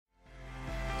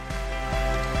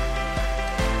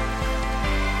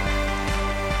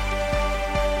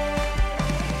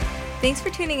Thanks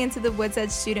for tuning into the Woods Edge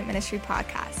Student Ministry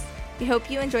podcast. We hope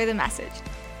you enjoy the message.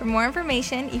 For more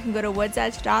information, you can go to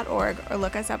woodsedge.org or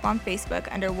look us up on Facebook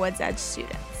under Woods Edge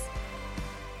Students.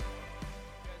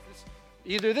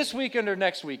 Either this weekend or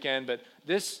next weekend, but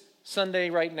this Sunday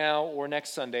right now or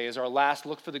next Sunday is our last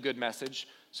Look for the Good message.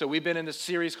 So we've been in this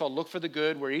series called Look for the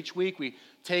Good, where each week we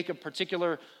take a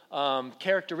particular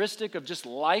characteristic of just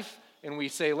life and we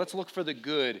say, let's look for the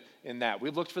good in that.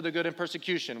 We've looked for the good in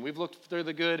persecution. We've looked for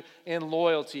the good in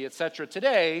loyalty, etc.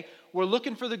 Today, we're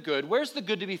looking for the good. Where's the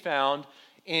good to be found?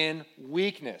 In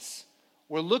weakness.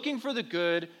 We're looking for the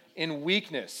good in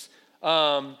weakness.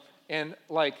 He's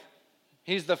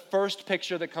the first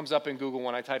picture that comes up in Google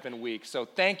when I type in weak. So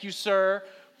thank you, sir,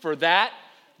 for that.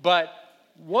 But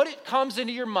what it comes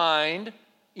into your mind,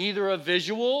 either a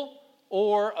visual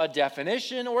or a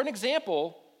definition or an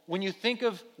example, when you think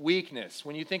of weakness,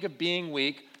 when you think of being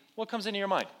weak, what comes into your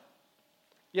mind?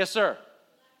 Yes, sir.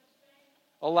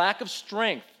 A lack of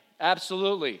strength.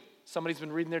 Absolutely. Somebody's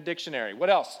been reading their dictionary. What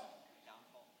else?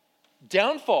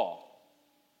 Downfall.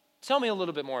 Tell me a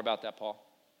little bit more about that, Paul.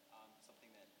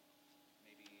 Something that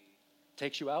maybe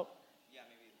takes you out? Yeah,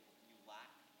 maybe you lack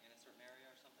in a certain area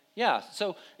or something. Yeah,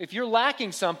 so if you're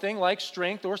lacking something like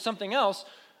strength or something else,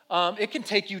 it can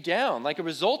take you down. Like a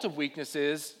result of weakness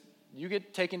is you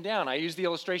get taken down. I used the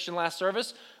illustration last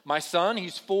service. My son,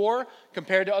 he's 4,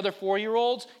 compared to other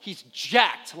 4-year-olds, he's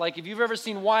jacked. Like if you've ever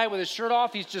seen Wyatt with his shirt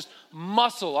off, he's just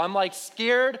muscle. I'm like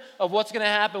scared of what's going to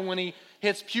happen when he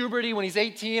hits puberty, when he's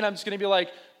 18. I'm just going to be like,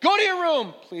 go to your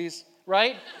room, please,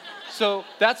 right? So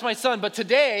that's my son. But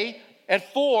today,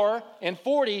 at 4 and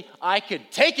 40, I could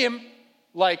take him.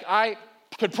 Like I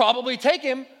could probably take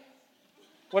him.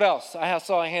 What else? I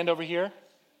saw a hand over here.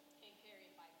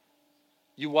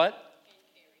 You what?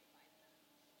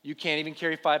 You can't even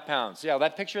carry 5 pounds. Yeah,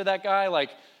 that picture of that guy, like,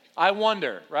 I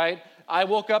wonder, right? I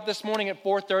woke up this morning at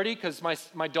 4:30 because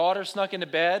my daughter snuck into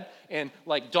bed and,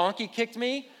 like, donkey kicked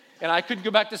me, and I couldn't go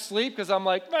back to sleep because I'm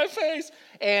like, my face.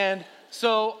 And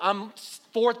so I'm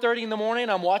 4:30 in the morning,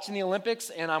 I'm watching the Olympics,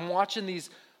 and I'm watching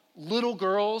these little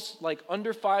girls, like,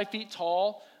 under 5 feet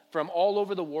tall from all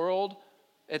over the world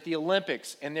at the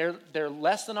Olympics, and they're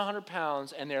less than 100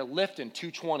 pounds, and they're lifting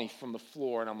 220 from the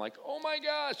floor, and I'm like, oh my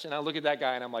gosh, and I look at that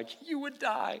guy, and I'm like, you would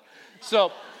die.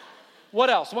 So what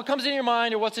else? What comes in your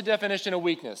mind, or what's the definition of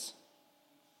weakness?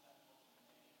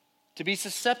 To be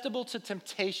susceptible to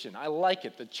temptation. I like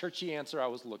it, the churchy answer I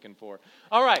was looking for.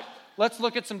 All right, let's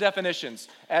look at some definitions,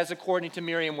 as according to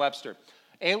Merriam-Webster.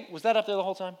 Was that up there the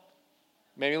whole time?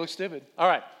 Maybe it looks stupid. All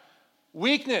right,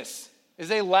 weakness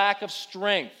is a lack of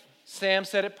strength. Sam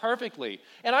said it perfectly.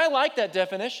 And I like that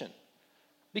definition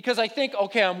because I think,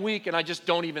 okay, I'm weak and I just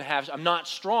I'm not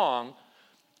strong.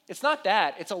 It's not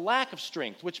that. It's a lack of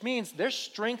strength, which means there's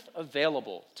strength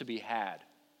available to be had.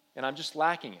 And I'm just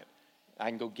lacking it. I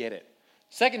can go get it.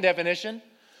 Second definition,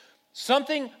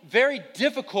 something very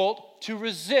difficult to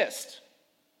resist.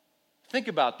 Think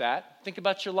about that. Think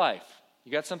about your life.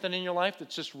 You got something in your life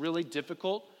that's just really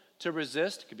difficult to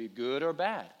resist? It could be good or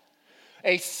bad.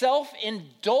 A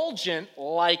self-indulgent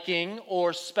liking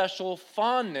or special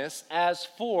fondness as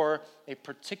for a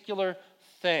particular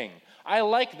thing. I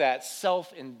like that,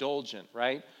 self-indulgent,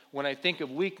 right? When I think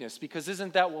of weakness, because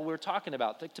isn't that what we're talking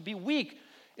about? Like, to be weak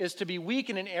is to be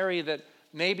weak in an area that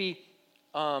maybe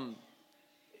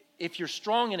if you're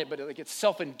strong in it, but like it's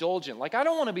self-indulgent. Like, I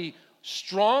don't want to be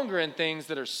stronger in things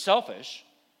that are selfish.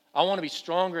 I want to be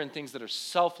stronger in things that are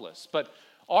selfless. But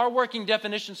our working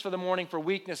definitions for the morning for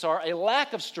weakness are a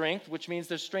lack of strength, which means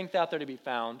there's strength out there to be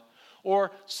found, or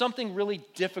something really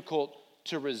difficult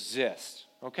to resist.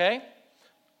 Okay?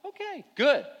 Okay,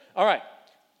 good. All right.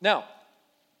 Now,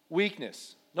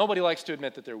 weakness. Nobody likes to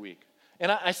admit that they're weak.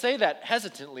 And I say that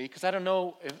hesitantly because I don't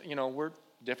know if, we're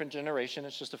different generation.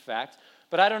 It's just a fact.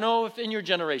 But I don't know if in your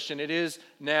generation it is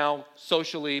now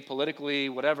socially, politically,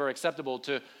 whatever, acceptable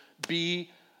to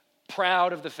be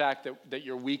proud of the fact that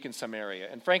you're weak in some area.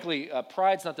 And frankly,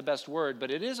 pride's not the best word,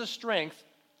 but it is a strength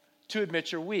to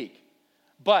admit you're weak.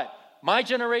 But my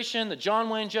generation, the John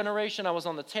Wayne generation, I was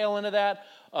on the tail end of that.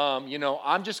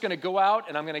 I'm just going to go out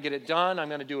and I'm going to get it done. I'm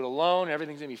going to do it alone. And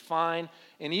everything's going to be fine.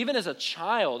 And even as a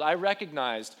child, I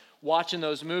recognized watching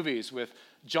those movies with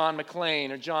John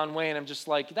McClane or John Wayne, I'm just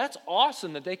like, that's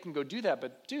awesome that they can go do that.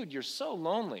 But dude, you're so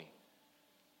lonely.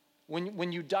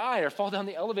 When you die or fall down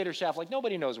the elevator shaft, like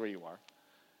nobody knows where you are.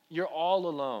 You're all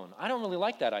alone. I don't really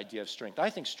like that idea of strength. I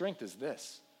think strength is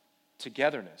this,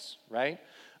 togetherness, right?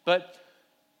 But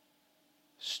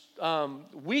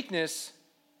weakness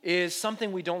is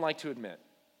something we don't like to admit.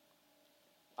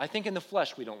 I think in the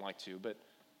flesh we don't like to, but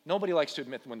nobody likes to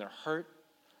admit when they're hurt.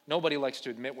 Nobody likes to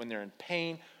admit when they're in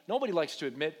pain. Nobody likes to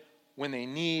admit when they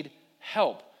need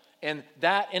help. And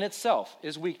that in itself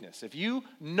is weakness. If you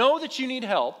know that you need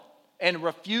help and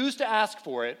refuse to ask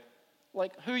for it,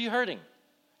 like, who are you hurting?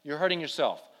 You're hurting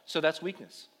yourself. So that's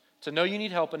weakness. To know you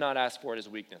need help and not ask for it is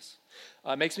weakness.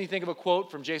 It makes me think of a quote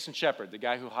from Jason Shepard, the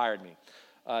guy who hired me.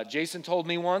 Jason told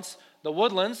me once, the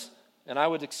Woodlands, and I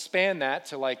would expand that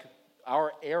to like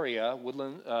our area,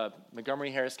 Woodland,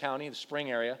 Montgomery, Harris County, the Spring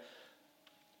area.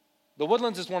 The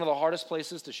Woodlands is one of the hardest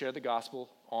places to share the gospel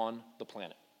on the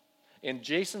planet. And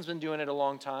Jason's been doing it a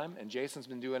long time, and Jason's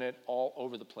been doing it all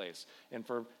over the place. And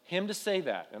for him to say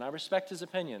that, and I respect his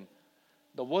opinion,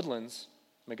 the Woodlands,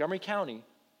 Montgomery County,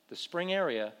 the Spring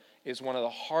area, is one of the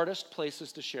hardest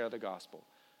places to share the gospel.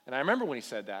 And I remember when he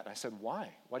said that, I said, why?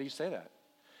 Why do you say that?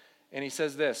 And he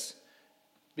says this,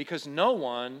 because no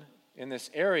one in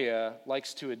this area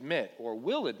likes to admit or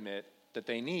will admit that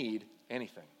they need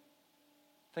anything.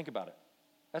 Think about it.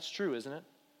 That's true, isn't it?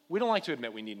 We don't like to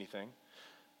admit we need anything.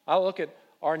 I look at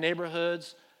our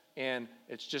neighborhoods, and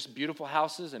it's just beautiful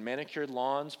houses and manicured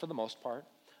lawns for the most part.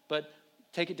 But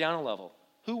take it down a level.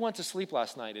 Who went to sleep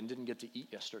last night and didn't get to eat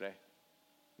yesterday?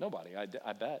 Nobody,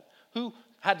 I bet. Who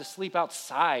had to sleep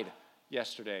outside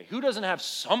yesterday? Who doesn't have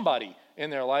somebody in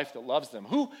their life that loves them?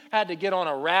 Who had to get on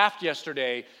a raft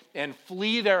yesterday and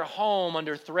flee their home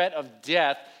under threat of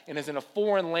death and is in a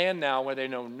foreign land now where they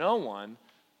know no one?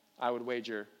 I would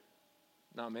wager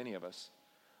not many of us.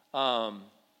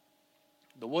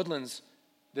 The Woodlands,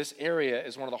 this area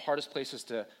is one of the hardest places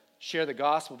to share the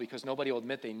gospel because nobody will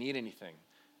admit they need anything.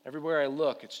 Everywhere I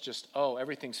look, it's just, oh,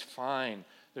 everything's fine.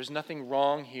 There's nothing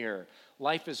wrong here.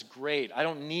 Life is great. I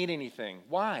don't need anything.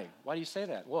 Why? Why do you say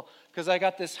that? Well, because I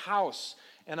got this house,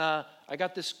 and I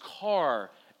got this car,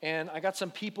 and I got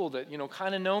some people that,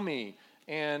 kind of know me,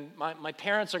 and my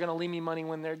parents are going to leave me money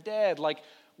when they're dead. Like,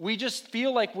 we just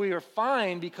feel like we are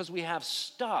fine because we have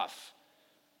stuff.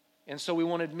 And so we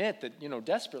won't admit that,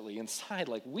 desperately inside,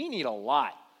 like, we need a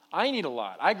lot. I need a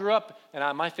lot. I grew up,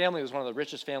 and my family was one of the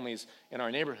richest families in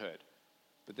our neighborhood.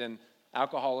 But then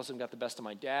alcoholism got the best of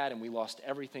my dad, and we lost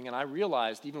everything. And I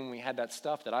realized, even when we had that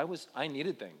stuff, that I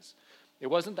needed things. It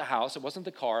wasn't the house. It wasn't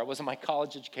the car. It wasn't my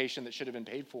college education that should have been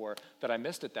paid for that I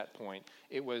missed at that point.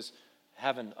 It was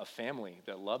having a family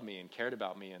that loved me and cared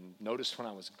about me and noticed when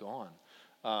I was gone.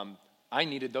 I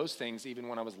needed those things even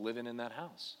when I was living in that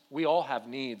house. We all have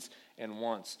needs and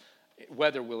wants,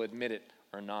 whether we'll admit it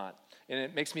or not. And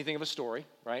it makes me think of a story,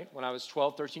 right? When I was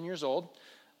 12, 13 years old,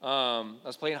 I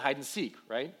was playing hide and seek,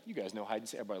 right? You guys know hide and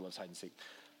seek. Everybody loves hide and seek.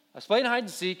 I was playing hide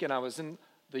and seek, and I was in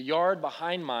the yard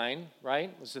behind mine, right?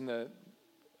 I was in the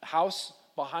house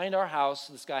behind our house.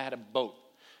 This guy had a boat,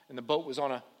 and the boat was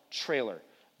on a trailer,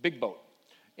 big boat.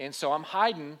 And so I'm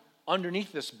hiding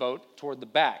underneath this boat toward the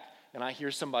back, and I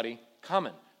hear somebody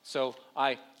coming. So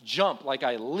I jump, like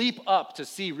I leap up to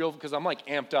see because I'm like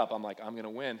amped up. I'm like, I'm going to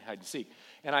win hide and seek.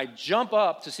 And I jump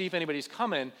up to see if anybody's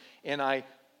coming, and I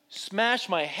smash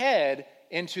my head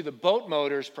into the boat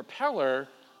motor's propeller,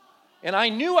 and I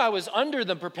knew I was under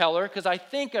the propeller because I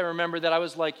think I remember that I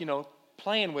was like,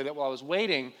 playing with it while I was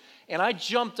waiting, and I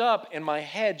jumped up, and my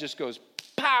head just goes,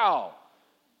 pow!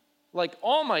 Like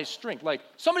all my strength, like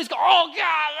somebody's going, oh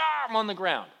God, I'm on the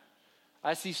ground.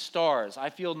 I see stars.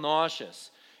 I feel nauseous.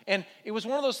 And it was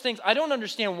one of those things, I don't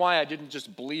understand why I didn't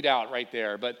just bleed out right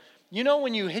there, but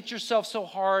when you hit yourself so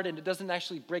hard and it doesn't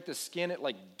actually break the skin, it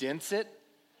like dents it?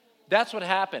 That's what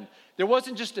happened. There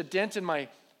wasn't just a dent in my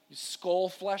skull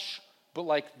flesh, but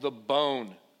like the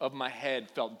bone of my head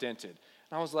felt dented.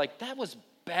 And I was like, that was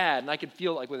bad. And I could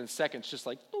feel it like within seconds, just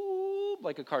like, boop,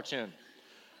 like a cartoon.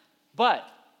 But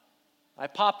I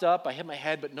popped up, I hit my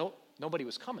head, but nobody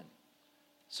was coming.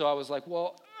 So I was like,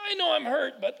 well, I know I'm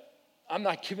hurt, but I'm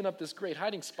not giving up this great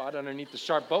hiding spot underneath the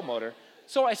sharp boat motor.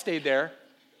 So I stayed there,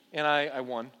 and I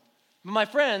won. But my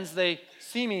friends, they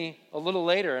see me a little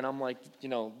later, and I'm like,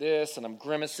 this, and I'm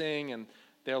grimacing, and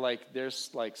they're like, there's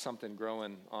like something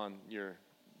growing on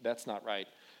that's not right.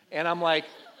 And I'm like,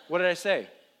 what did I say?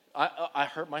 I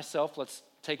hurt myself. Let's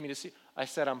take me to see. I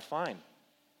said, I'm fine.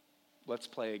 Let's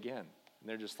play again. And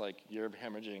they're just like, you're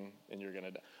hemorrhaging, and you're going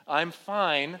to die. I'm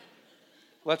fine.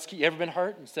 You ever been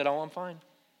hurt and said, oh, I'm fine?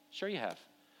 Sure you have.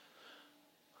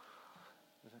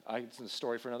 It's a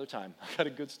story for another time. I got a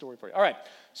good story for you. All right,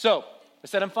 so I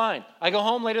said, I'm fine. I go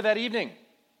home later that evening,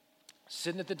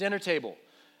 sitting at the dinner table,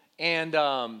 and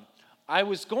I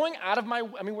was going out of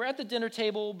we're at the dinner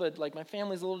table, but like my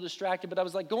family's a little distracted, but I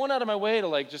was like going out of my way to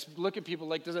like just look at people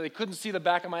like this. They couldn't see the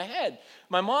back of my head.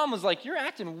 My mom was like, you're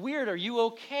acting weird. Are you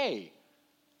okay?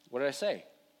 What did I say?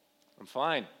 I'm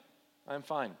fine. I'm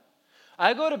fine.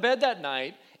 I go to bed that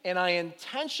night, and I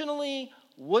intentionally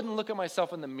wouldn't look at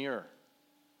myself in the mirror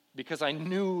because I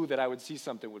knew that I would see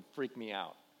something that would freak me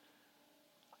out.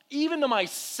 Even to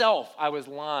myself, I was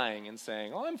lying and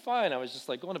saying, oh, I'm fine. I was just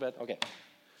like, going to bed. Okay.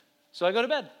 So I go to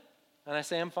bed, and I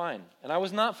say I'm fine. And I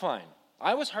was not fine.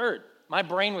 I was hurt. My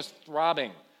brain was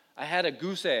throbbing. I had a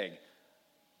goose egg.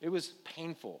 It was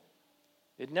painful.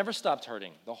 It never stopped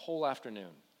hurting the whole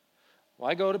afternoon. Well,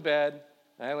 I go to bed,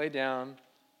 and I lay down,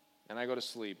 and I go to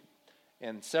sleep.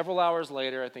 And several hours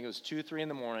later, I think it was 2, 3 in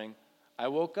the morning, I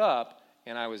woke up,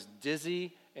 and I was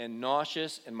dizzy and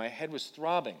nauseous, and my head was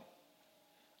throbbing.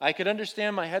 I could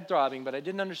understand my head throbbing, but I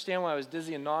didn't understand why I was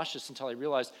dizzy and nauseous until I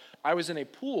realized I was in a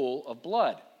pool of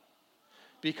blood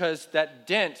because that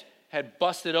dent had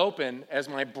busted open as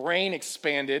my brain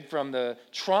expanded from the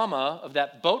trauma of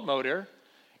that boat motor,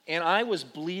 and I was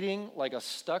bleeding like a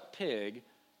stuck pig,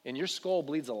 and your skull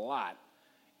bleeds a lot,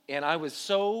 and I was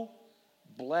so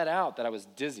bled out that I was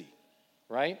dizzy,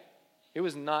 right? It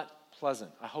was not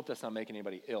pleasant. I hope that's not making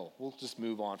anybody ill. We'll just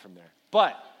move on from there.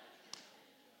 But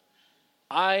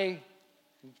I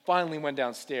finally went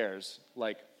downstairs,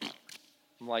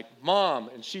 I'm like, Mom,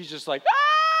 and she's just like,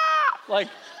 ah!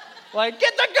 Like,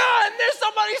 get the gun! There's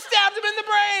somebody stabbed him in the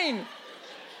brain!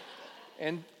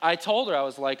 And I told her, I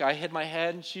was like, I hit my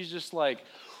head, and she's just like,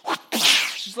 why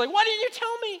didn't you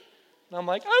tell me? And I'm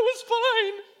like, I was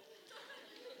fine.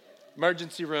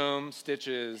 Emergency room,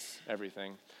 stitches,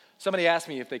 everything. Somebody asked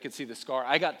me if they could see the scar.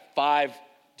 I got 5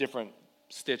 different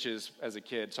stitches as a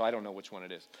kid, so I don't know which one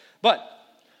it is. But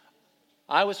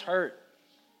I was hurt,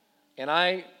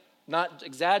 and not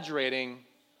exaggerating,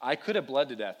 I could have bled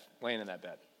to death laying in that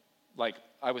bed. Like,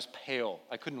 I was pale.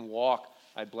 I couldn't walk.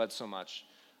 I bled so much.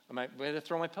 I had to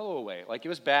throw my pillow away. Like, it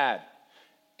was bad.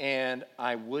 And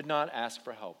I would not ask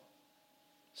for help.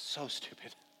 So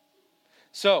stupid.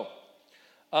 So,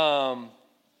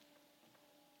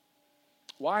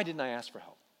 why didn't I ask for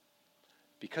help?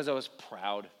 Because I was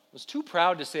proud. I was too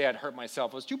proud to say I'd hurt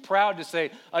myself. I was too proud to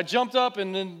say I jumped up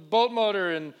and then boat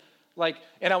motor and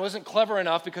I wasn't clever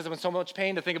enough because I'm in so much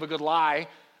pain to think of a good lie.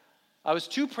 I was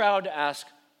too proud to ask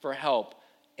for help,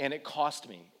 and it cost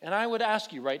me. And I would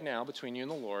ask you right now, between you and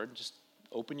the Lord, just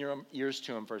open your ears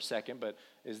to him for a second, but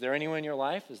is there anyone in your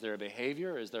life, is there a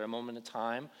behavior, is there a moment in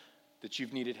time that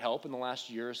you've needed help in the last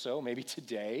year or so, maybe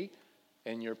today,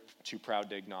 and you're too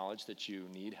proud to acknowledge that you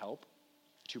need help,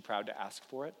 too proud to ask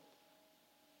for it?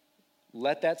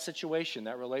 Let that situation,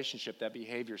 that relationship, that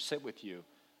behavior sit with you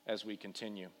as we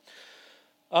continue.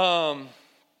 So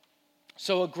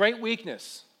a great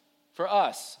weakness for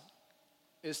us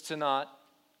is to not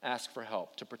ask for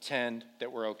help, to pretend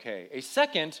that we're okay. A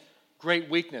second great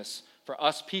weakness for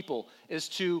us people is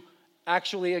to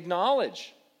actually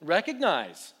acknowledge,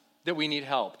 recognize that we need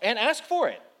help and ask for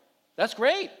it. That's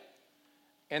great.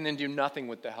 And then do nothing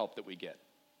with the help that we get.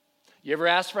 You ever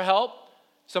ask for help?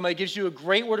 Somebody gives you a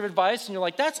great word of advice and you're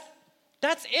like, that's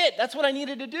it. That's what I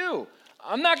needed to do.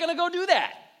 I'm not going to go do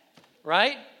that,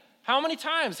 right? How many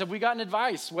times have we gotten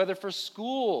advice, whether for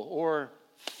school or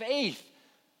faith?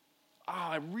 Oh,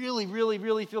 I really, really,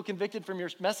 really feel convicted from your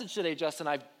message today, Justin.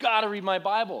 I've got to read my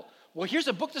Bible. Well, here's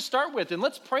a book to start with, and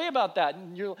let's pray about that.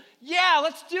 And you're, yeah,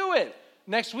 let's do it.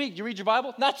 Next week, you read your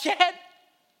Bible? Not yet.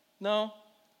 No,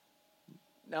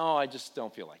 I just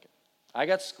don't feel like it. I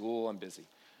got school. I'm busy.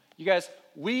 You guys,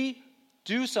 we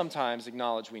do sometimes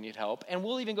acknowledge we need help, and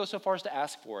we'll even go so far as to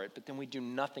ask for it, but then we do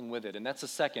nothing with it. And that's the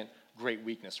second great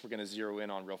weakness we're going to zero in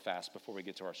on real fast before we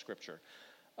get to our scripture.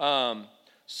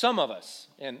 Some of us,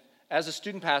 and as a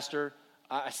student pastor,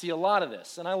 I see a lot of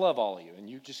this, and I love all of you, and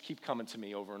you just keep coming to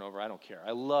me over and over. I don't care.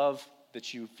 I love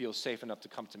that you feel safe enough to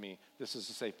come to me. This is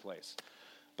a safe place.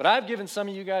 But I've given some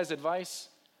of you guys advice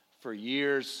for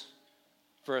years,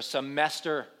 for a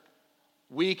semester,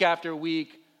 week after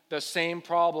week, the same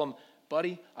problem.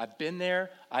 Buddy, I've been there.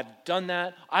 I've done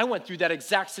that. I went through that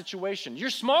exact situation. Your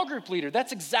small group leader,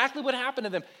 that's exactly what happened to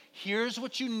them. Here's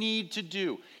what you need to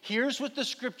do. Here's what the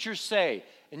scriptures say.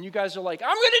 And you guys are like,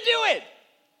 I'm going to do it.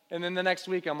 And then the next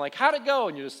week, I'm like, how'd it go?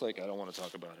 And you're just like, I don't want to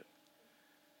talk about it.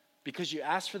 Because you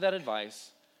asked for that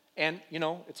advice. And,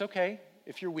 it's okay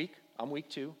if you're weak. I'm weak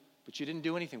too. But you didn't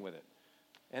do anything with it.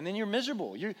 And then you're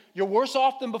miserable. You're worse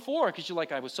off than before because you're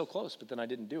like, I was so close, but then I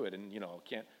didn't do it. And,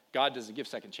 God doesn't give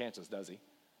second chances, does he?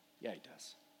 Yeah, he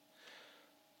does.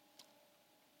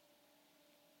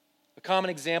 A common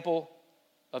example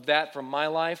of that from my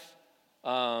life,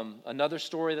 another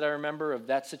story that I remember of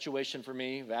that situation for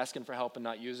me, of asking for help and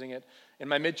not using it. In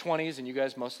my mid-20s, and you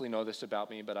guys mostly know this about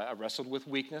me, but I wrestled with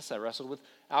weakness. I wrestled with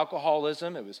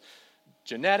alcoholism. It was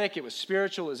genetic. It was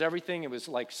spiritual. It was everything. It was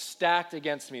like stacked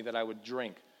against me that I would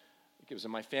drink. It was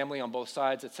in my family on both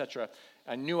sides, etc.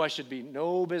 I knew I should be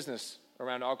no business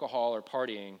around alcohol or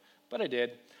partying, but I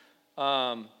did.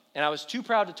 And I was too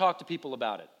proud to talk to people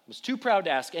about it. I was too proud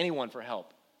to ask anyone for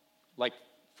help, like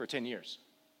for 10 years.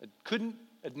 I couldn't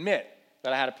admit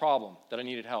that I had a problem, that I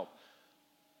needed help.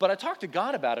 But I talked to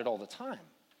God about it all the time.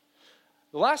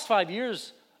 The last 5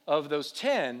 years of those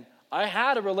 10, I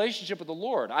had a relationship with the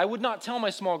Lord. I would not tell my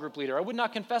small group leader. I would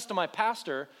not confess to my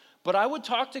pastor, but I would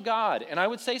talk to God, and I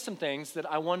would say some things that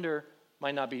I wonder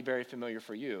might not be very familiar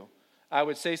for you. I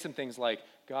would say some things like,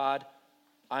 God,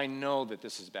 I know that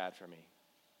this is bad for me.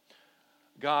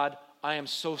 God, I am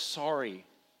so sorry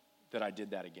that I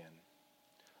did that again.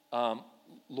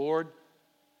 Lord,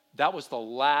 that was the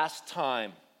last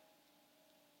time,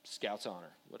 Scout's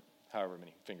honor, however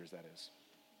many fingers that is.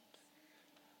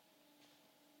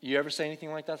 You ever say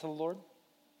anything like that to the Lord?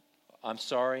 I'm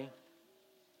sorry.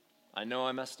 I know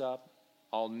I messed up.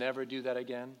 I'll never do that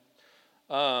again.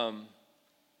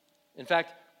 In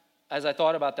fact, as I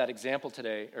thought about that example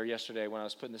today or yesterday when I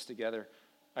was putting this together,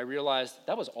 I realized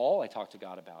that was all I talked to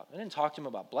God about. I didn't talk to him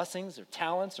about blessings or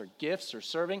talents or gifts or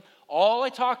serving. All I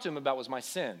talked to him about was my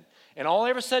sin. And all I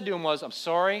ever said to him was, I'm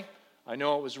sorry. I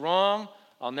know it was wrong.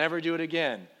 I'll never do it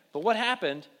again. But what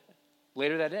happened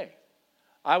later that day?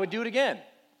 I would do it again.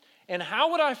 And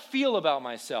how would I feel about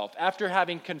myself after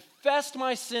having confessed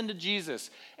my sin to Jesus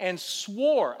and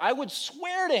swore? I would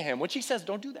swear to him, which he says,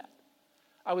 don't do that.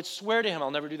 I would swear to him,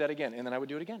 I'll never do that again. And then I would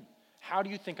do it again. How do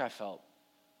you think I felt?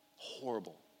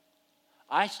 Horrible.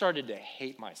 I started to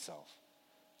hate myself.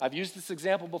 I've used this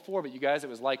example before, but you guys, it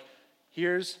was like,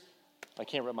 I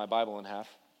can't rip my Bible in half.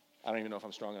 I don't even know if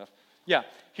I'm strong enough. Yeah,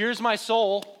 here's my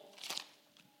soul.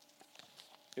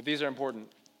 If these are important,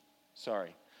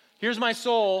 sorry. Here's my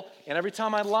soul, and every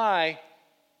time I lie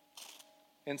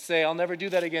and say, I'll never do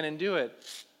that again and do it,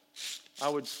 I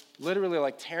would literally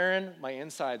like tearing my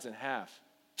insides in half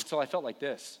until I felt like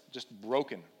this, just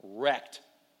broken, wrecked.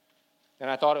 And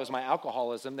I thought it was my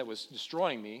alcoholism that was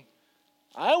destroying me.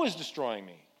 I was destroying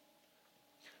me.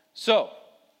 So,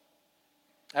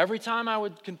 every time I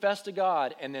would confess to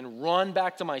God and then run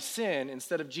back to my sin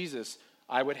instead of Jesus,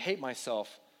 I would hate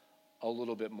myself a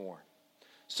little bit more.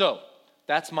 So,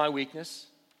 that's my weakness.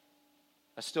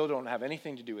 I still don't have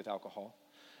anything to do with alcohol.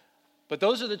 But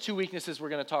those are the two weaknesses we're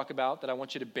going to talk about that I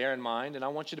want you to bear in mind, and I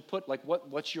want you to put, like,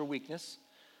 what's your weakness?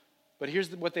 But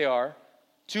here's what they are.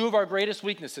 Two of our greatest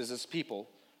weaknesses as people: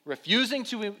 refusing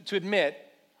to admit,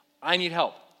 I need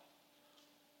help,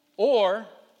 or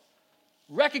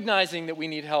recognizing that we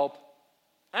need help,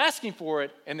 asking for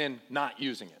it, and then not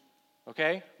using it,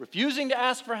 okay? Refusing to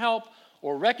ask for help,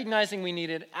 or recognizing we need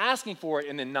it, asking for it,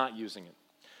 and then not using it.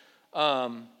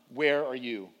 Where are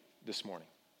you this morning?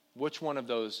 Which one of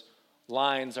those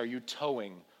lines are you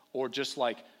towing? Or just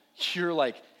like, you're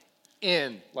like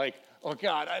in, like, oh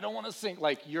God, I don't want to sink,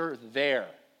 like you're there.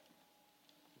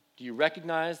 Do you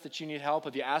recognize that you need help?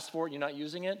 Have you asked for it and you're not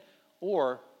using it?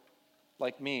 Or,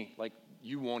 like me, like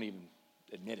you won't even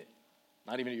admit it,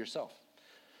 not even to yourself.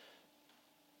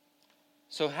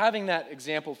 So having that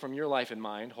example from your life in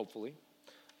mind, hopefully,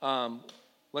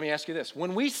 let me ask you this.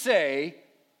 When we say,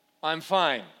 I'm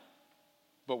fine,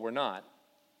 but we're not,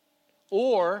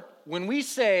 or when we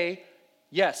say,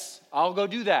 yes, I'll go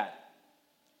do that,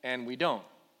 and we don't,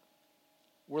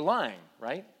 we're lying,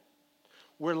 right?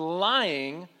 We're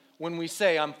lying when we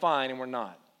say, I'm fine, and we're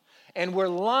not. And we're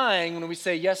lying when we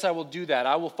say, yes, I will do that.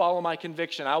 I will follow my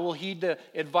conviction. I will heed the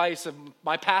advice of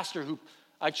my pastor who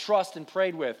I trust and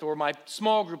prayed with, or my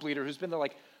small group leader who's been there.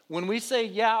 Like, when we say,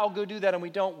 yeah, I'll go do that, and we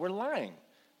don't, we're lying.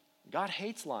 God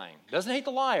hates lying. Doesn't hate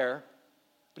the liar,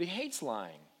 but he hates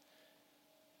lying.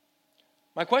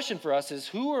 My question for us is,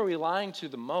 who are we lying to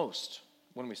the most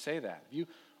when we say that? If you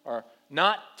are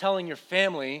not telling your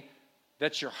family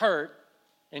that you're hurt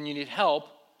and you need help,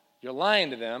 you're lying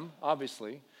to them,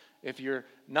 obviously. If you're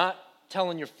not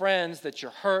telling your friends that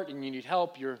you're hurt and you need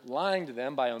help, you're lying to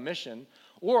them by omission.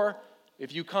 Or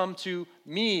if you come to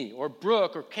me or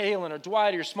Brooke or Kaylin or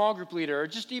Dwight or your small group leader or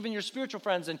just even your spiritual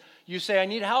friends and you say, I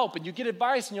need help, and you get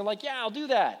advice and you're like, yeah, I'll do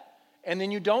that. And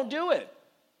then you don't do it.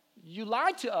 You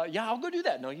lied to, yeah, I'll go do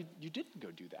that. No, you didn't go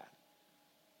do that.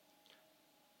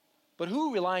 But who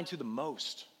are we lying to the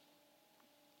most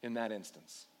in that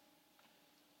instance?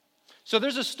 So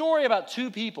there's a story about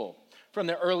two people from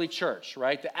the early church,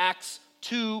 right? The Acts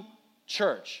 2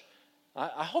 church.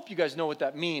 I hope you guys know what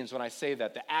that means when I say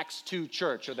that, the Acts 2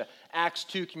 church or the Acts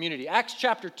 2 community. Acts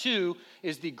chapter 2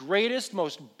 is the greatest,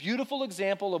 most beautiful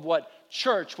example of what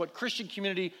church, what Christian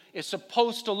community is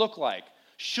supposed to look like,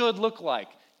 should look like,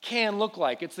 can look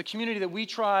like. It's the community that we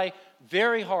try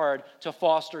very hard to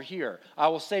foster here. I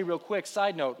will say real quick,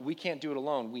 side note, we can't do it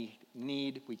alone. We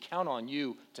count on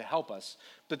you to help us.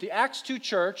 But the Acts 2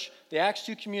 church, the Acts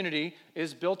 2 community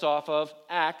is built off of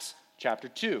Acts chapter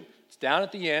 2. It's down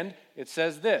at the end. It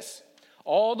says this: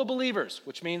 all the believers,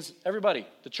 which means everybody,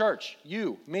 the church,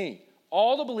 you, me,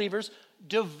 all the believers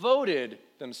devoted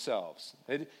themselves.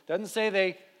 It doesn't say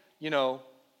they,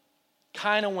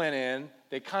 kind of went in.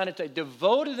 They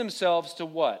devoted themselves to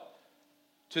what?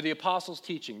 To the apostles'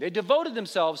 teaching. They devoted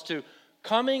themselves to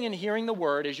coming and hearing the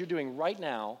word, as you're doing right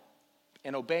now,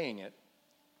 and obeying it.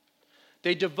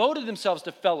 They devoted themselves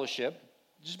to fellowship.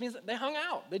 It just means that they hung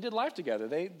out. They did life together.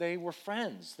 They were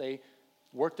friends. They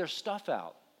worked their stuff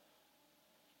out.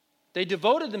 They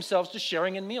devoted themselves to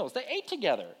sharing in meals. They ate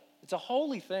together. It's a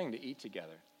holy thing to eat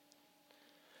together.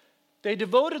 They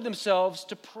devoted themselves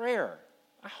to prayer.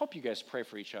 I hope you guys pray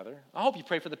for each other. I hope you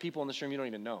pray for the people in this room you don't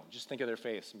even know. Just think of their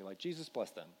face and be like, Jesus bless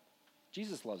them.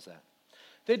 Jesus loves that.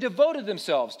 They devoted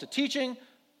themselves to teaching,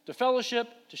 to fellowship,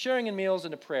 to sharing in meals,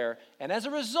 and to prayer. And as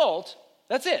a result,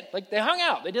 that's it. Like, they hung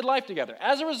out. They did life together.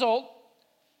 As a result,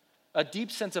 a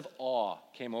deep sense of awe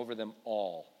came over them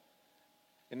all.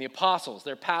 And the apostles,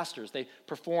 their pastors, they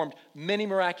performed many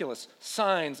miraculous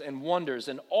signs and wonders.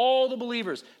 And all the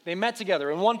believers, they met together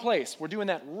in one place. We're doing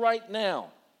that right now.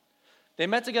 They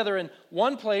met together in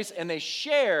one place and they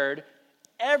shared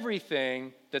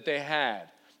everything that they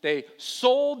had. They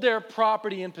sold their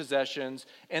property and possessions,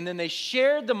 and then they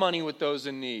shared the money with those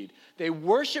in need. They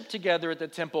worshiped together at the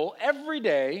temple every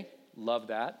day. Love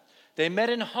that. They met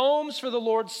in homes for the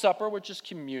Lord's Supper, which is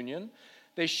communion.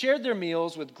 They shared their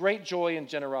meals with great joy and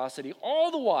generosity,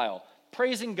 all the while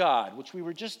praising God, which we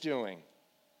were just doing.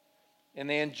 And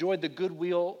they enjoyed the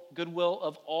goodwill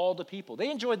of all the people.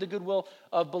 They enjoyed the goodwill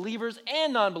of believers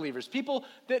and non-believers. People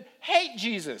that hate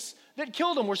Jesus, that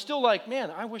killed him, were still like,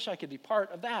 man, I wish I could be part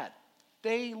of that.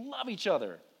 They love each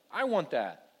other. I want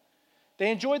that.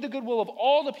 They enjoyed the goodwill of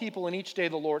all the people, and each day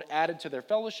the Lord added to their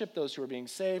fellowship those who were being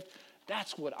saved.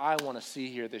 That's what I want to see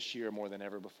here this year more than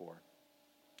ever before.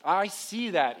 I see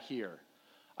that here.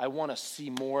 I want to see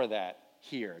more of that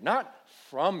here. Not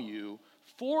from you,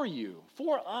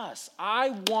 for us.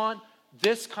 I want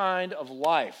this kind of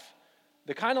life.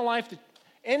 The kind of life that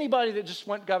anybody that just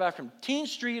got back from Teen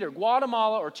Street or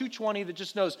Guatemala or 220 that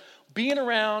just knows being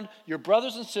around your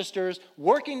brothers and sisters,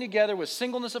 working together with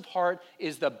singleness of heart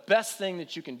is the best thing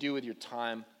that you can do with your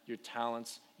time, your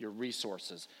talents, your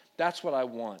resources. That's what I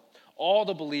want. All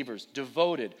the believers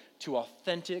devoted to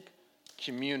authentic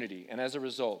community, and as a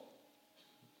result,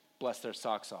 bless their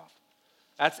socks off.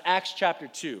 That's Acts chapter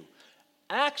 2.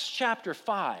 Acts chapter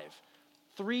 5,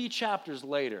 3 chapters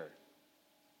later,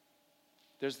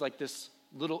 there's like this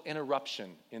little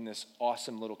interruption in this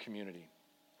awesome little community.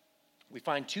 We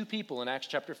find two people in Acts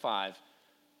chapter 5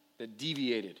 that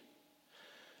deviated.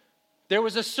 There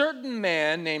was a certain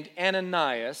man named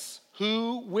Ananias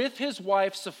who, with his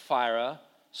wife Sapphira,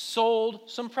 sold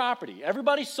some property.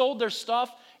 Everybody sold their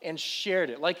stuff and shared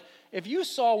it. Like, if you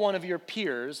saw one of your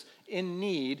peers in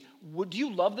need, would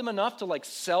you love them enough to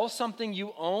sell something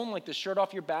you own, like the shirt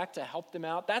off your back, to help them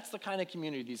out? That's the kind of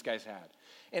community these guys had.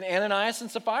 And Ananias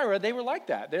and Sapphira, they were like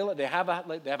that. They have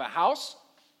a house,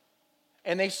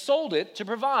 and they sold it to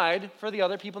provide for the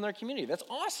other people in their community. That's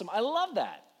awesome. I love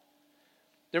that.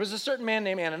 There was a certain man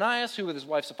named Ananias who, with his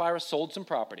wife Sapphira, sold some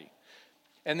property.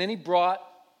 And then he brought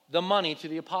the money to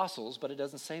the apostles, but it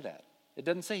doesn't say that. It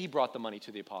doesn't say he brought the money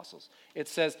to the apostles. It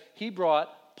says he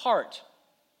brought part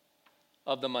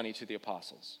of the money to the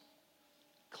apostles,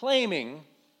 claiming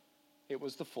it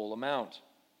was the full amount.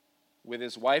 With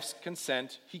his wife's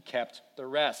consent, he kept the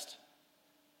rest.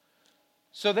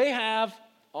 So they have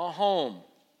a home,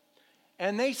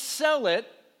 and they sell it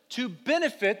to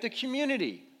benefit the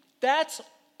community. That's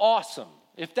awesome.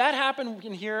 If that happened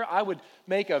in here, I would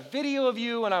make a video of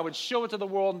you, and I would show it to the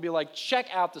world and be like, check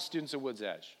out the students at Woods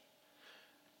Edge.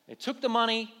 They took the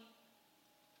money,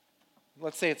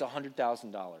 let's say it's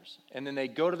 $100,000, and then they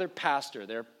go to their pastor,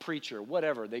 their preacher,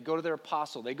 whatever. They go to their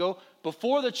apostle. They go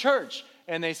before the church,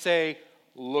 and they say,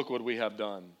 look what we have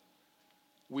done.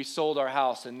 We sold our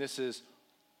house, and this is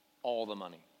all the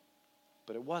money.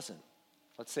 But it wasn't.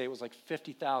 Let's say it was like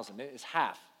 $50,000. It's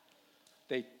half.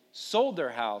 They sold their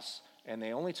house, and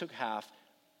they only took half,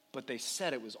 but they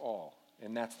said it was all,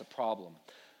 and that's the problem.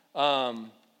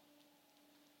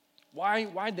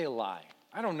 Why'd they lie?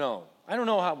 I don't know. I don't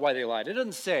know why they lied. It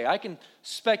doesn't say. I can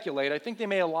speculate. I think they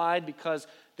may have lied because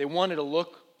they wanted to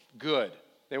look good.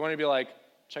 They wanted to be like,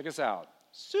 check us out.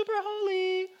 Super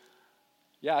holy.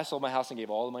 Yeah, I sold my house and gave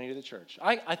all the money to the church.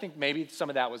 I think maybe some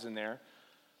of that was in there.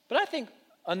 But I think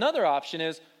another option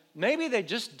is maybe they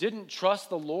just didn't trust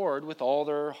the Lord with all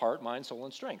their heart, mind, soul,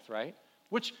 and strength, right?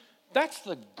 Which, that's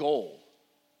the goal.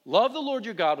 Love the Lord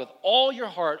your God with all your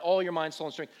heart, all your mind, soul,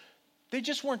 and strength. They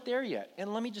just weren't there yet.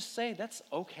 And let me just say, that's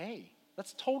okay.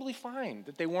 That's totally fine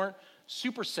that they weren't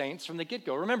super saints from the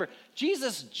get-go. Remember,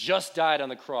 Jesus just died on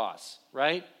the cross,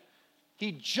 right?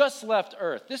 He just left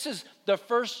earth. This is the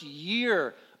first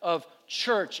year of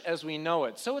church as we know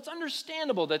it. So it's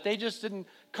understandable that they just didn't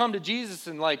come to Jesus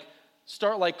and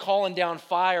start calling down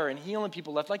fire and healing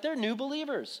people left. They're new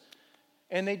believers.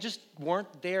 And they just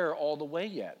weren't there all the way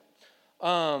yet.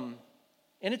 And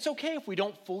it's okay if we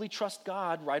don't fully trust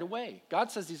God right away.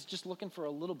 God says he's just looking for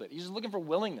a little bit. He's just looking for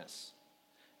willingness.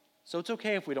 So it's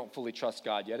okay if we don't fully trust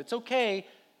God yet. It's okay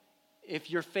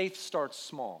if your faith starts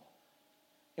small.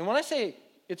 And when I say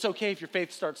it's okay if your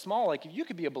faith starts small, you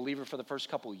could be a believer for the first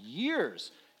couple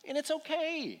years, and it's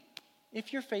okay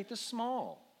if your faith is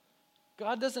small.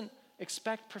 God doesn't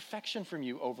expect perfection from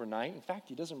you overnight. In fact,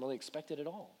 he doesn't really expect it at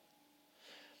all.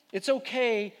 It's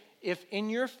okay if in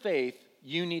your faith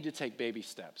you need to take baby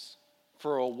steps.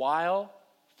 For a while,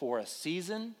 for a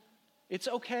season, it's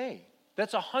okay.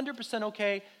 That's 100%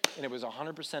 okay, and it was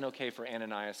 100% okay for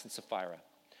Ananias and Sapphira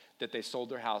that they sold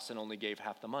their house and only gave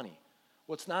half the money.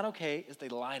 What's not okay is they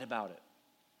lied about it.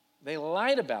 They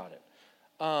lied about it.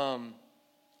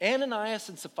 Ananias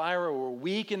and Sapphira were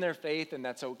weak in their faith, and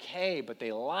that's okay, but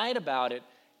they lied about it,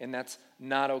 and that's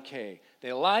not okay.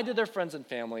 They lied to their friends and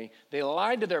family. They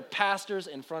lied to their pastors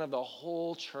in front of the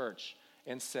whole church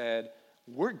and said,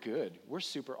 we're good. We're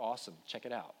super awesome. Check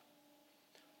it out.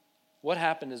 What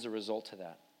happened as a result to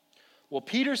that? Well,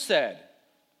 Peter said,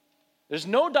 there's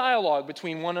no dialogue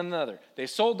between one another. They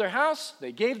sold their house,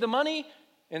 they gave the money,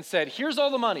 and said, here's all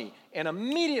the money. And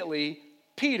immediately,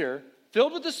 Peter,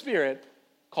 filled with the Spirit,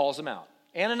 calls him out.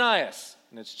 Ananias,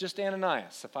 and it's just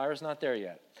Ananias. Sapphira's not there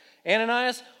yet.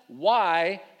 Ananias,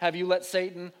 why have you let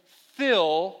Satan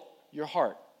fill your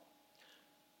heart?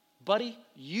 Buddy,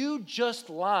 you just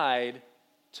lied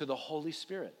to the Holy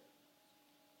Spirit.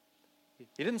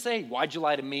 He didn't say, why'd you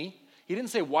lie to me? He didn't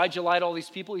say, why'd you lie to all these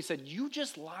people? He said, you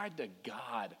just lied to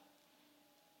God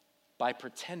by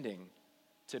pretending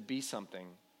to be something,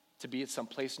 to be at some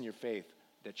place in your faith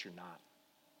that you're not.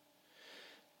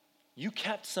 You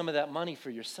kept some of that money for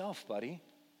yourself, buddy.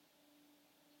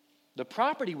 The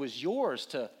property was yours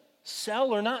to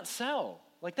sell or not sell.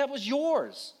 That was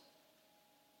yours.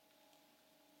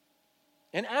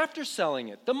 And after selling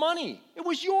it, the money, it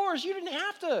was yours. You didn't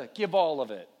have to give all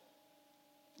of it.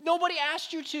 Nobody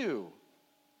asked you to.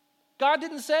 God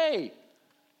didn't say,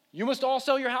 you must all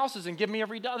sell your houses and give me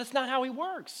every dollar. That's not how he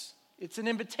works. It's an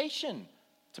invitation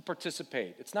to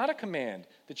participate. It's not a command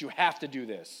that you have to do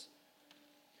this.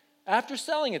 After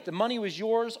selling it, the money was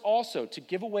yours also to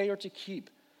give away or to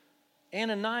keep.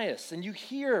 Ananias, and you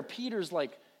hear Peter's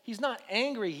he's not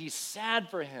angry, he's sad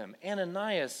for him.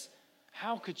 Ananias,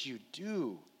 how could you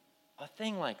do a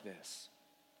thing like this?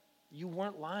 You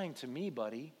weren't lying to me,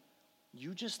 buddy.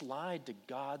 You just lied to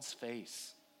God's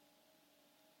face.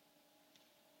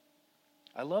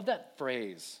 I love that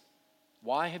phrase.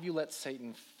 Why have you let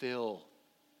Satan fill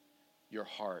your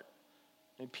heart?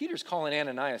 And Peter's calling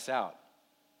Ananias out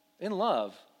in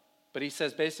love, but he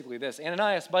says basically this,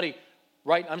 Ananias, buddy,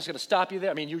 right, I'm just going to stop you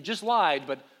there. I mean, you just lied,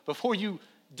 but before you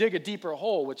dig a deeper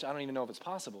hole, which I don't even know if it's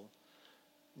possible,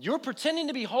 you're pretending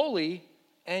to be holy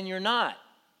and you're not.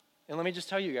 And let me just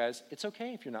tell you guys, it's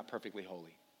okay if you're not perfectly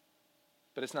holy,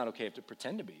 but it's not okay to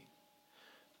pretend to be.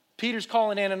 Peter's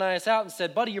calling Ananias out and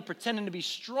said, buddy, you're pretending to be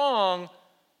strong,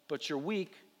 but you're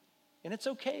weak. And it's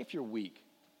okay if you're weak,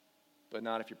 but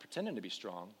not if you're pretending to be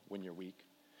strong when you're weak.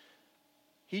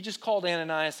 He just called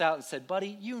Ananias out and said,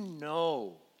 buddy, you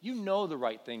know the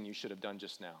right thing you should have done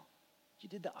just now. You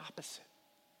did the opposite.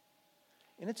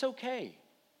 And it's okay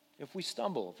if we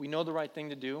stumble, if we know the right thing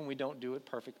to do and we don't do it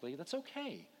perfectly, that's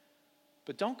okay.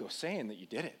 But don't go saying that you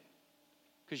did it.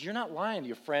 Because you're not lying to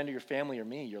your friend or your family or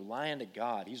me. You're lying to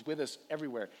God. He's with us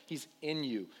everywhere. He's in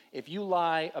you. If you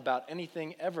lie about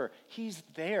anything ever, he's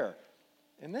there.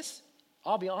 And this,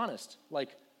 I'll be honest,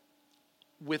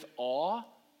 with awe,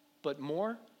 but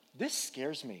more, this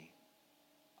scares me.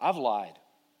 I've lied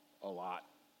a lot.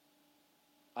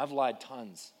 I've lied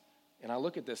tons. And I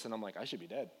look at this and I'm like, I should be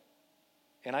dead.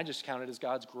 And I just count it as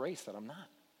God's grace that I'm not.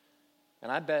 And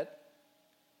I bet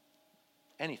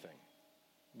anything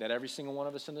that every single one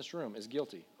of us in this room is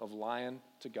guilty of lying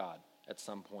to God at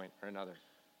some point or another.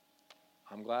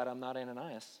 I'm glad I'm not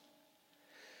Ananias.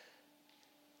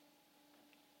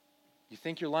 You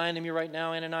think you're lying to me right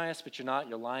now, Ananias, but you're not.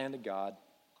 You're lying to God.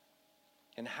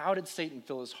 And how did Satan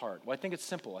fill his heart? Well, I think it's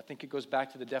simple. I think it goes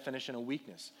back to the definition of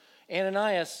weakness.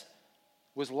 Ananias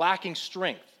was lacking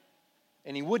strength,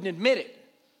 and he wouldn't admit it.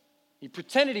 He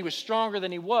pretended he was stronger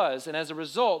than he was, and as a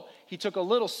result, he took a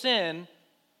little sin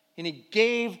and he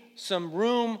gave some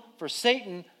room for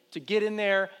Satan to get in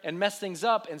there and mess things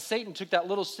up, and Satan took that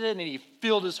little sin and he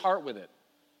filled his heart with it.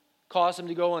 Caused him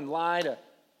to go and lie to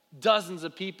dozens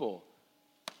of people,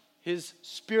 his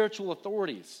spiritual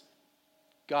authorities.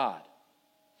 God.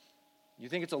 You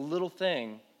think it's a little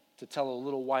thing to tell a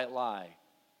little white lie.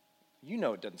 You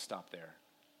know it doesn't stop there.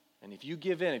 And if you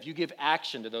give in, if you give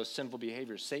action to those sinful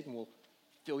behaviors, Satan will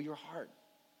fill your heart.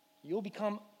 You'll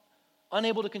become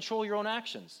unable to control your own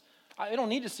actions. I don't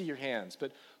need to see your hands,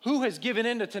 but who has given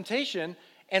in to temptation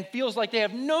and feels like they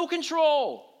have no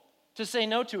control to say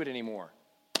no to it anymore?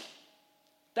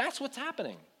 That's what's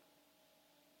happening.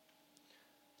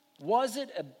 Was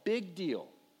it a big deal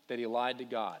that he lied to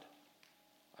God?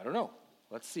 I don't know.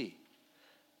 Let's see.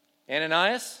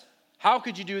 Ananias, how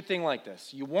could you do a thing like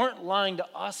this? You weren't lying to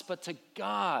us, but to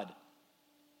God.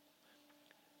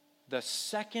 The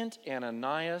second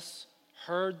Ananias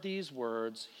heard these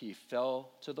words, he fell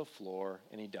to the floor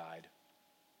and he died.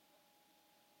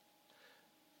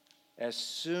 As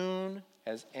soon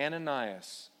as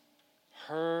Ananias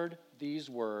heard these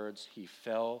words, he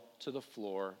fell to the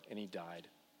floor and he died.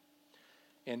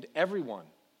 And everyone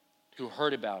who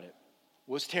heard about it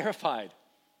was terrified,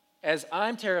 as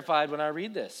I'm terrified when I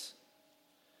read this.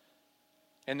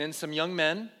 And then some young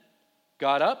men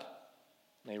got up,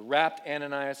 and they wrapped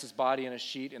Ananias' body in a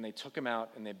sheet, and they took him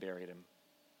out and they buried him.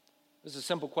 This is a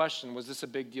simple question. Was this a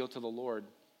big deal to the Lord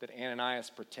that Ananias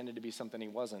pretended to be something he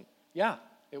wasn't? Yeah,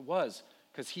 it was,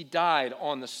 because he died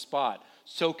on the spot,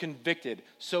 so convicted,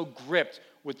 so gripped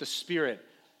with the Spirit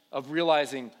of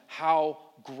realizing how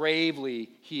gravely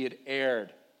he had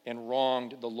erred and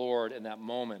wronged the Lord in that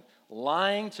moment.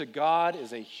 Lying to God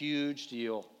is a huge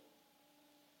deal.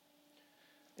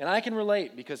 And I can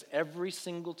relate, because every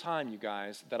single time, you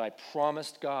guys, that I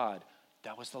promised God,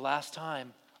 that was the last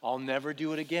time, I'll never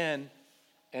do it again,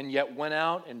 and yet went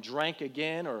out and drank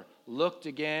again or looked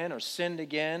again or sinned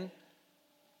again,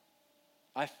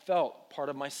 I felt part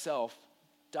of myself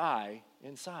die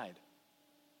inside.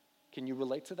 Can you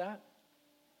relate to that?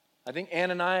 I think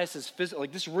Ananias is physical.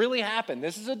 Like, this really happened.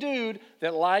 This is a dude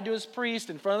that lied to his priest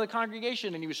in front of the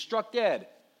congregation and he was struck dead.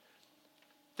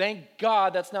 Thank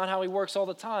God that's not how he works all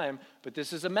the time, but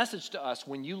this is a message to us.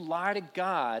 When you lie to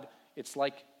God, it's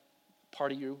like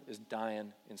part of you is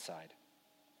dying inside.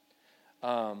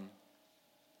 And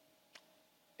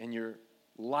your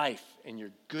life and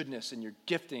your goodness and your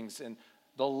giftings and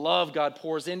the love God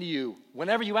pours into you,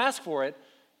 whenever you ask for it,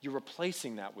 you're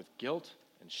replacing that with guilt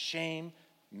and shame,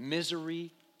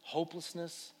 misery,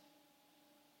 hopelessness.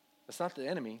 That's not the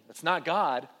enemy. That's not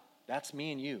God. That's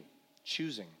me and you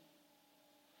choosing.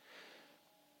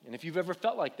 And if you've ever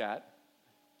felt like that,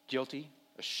 guilty,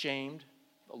 ashamed,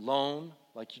 alone,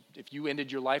 like if you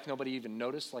ended your life, nobody even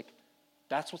noticed, like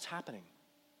that's what's happening.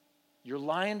 You're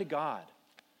lying to God.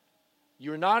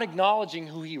 You're not acknowledging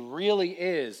who he really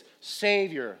is: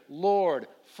 Savior, Lord,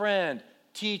 friend,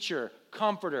 teacher,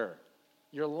 comforter.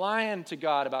 You're lying to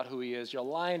God about who he is. You're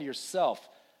lying to yourself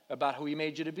about who he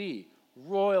made you to be.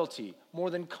 Royalty,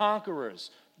 more than conquerors,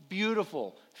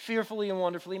 beautiful, fearfully and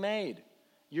wonderfully made.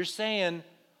 You're saying,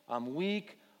 I'm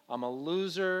weak, I'm a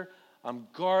loser, I'm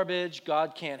garbage,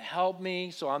 God can't help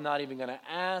me, so I'm not even going to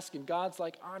ask. And God's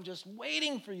like, I'm just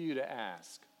waiting for you to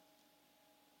ask.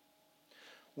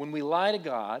 When we lie to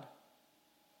God,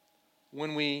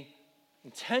 when we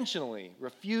intentionally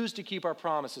refuse to keep our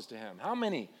promises to him, how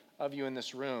many of you in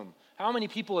this room, how many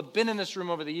people have been in this room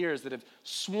over the years that have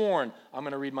sworn, I'm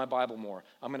going to read my Bible more,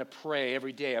 I'm going to pray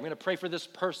every day, I'm going to pray for this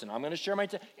person, I'm going to share my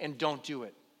and don't do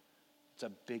it? It's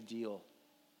a big deal.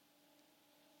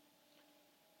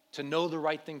 To know the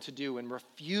right thing to do and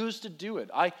refuse to do it.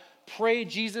 I pray,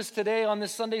 Jesus, today on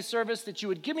this Sunday service that you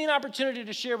would give me an opportunity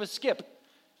to share with Skip.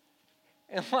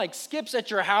 And like, Skip's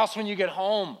at your house when you get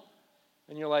home.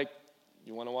 And you're like,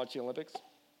 you want to watch the Olympics?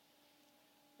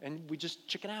 And we just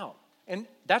chicken out. And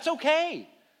that's okay.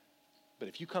 But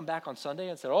if you come back on Sunday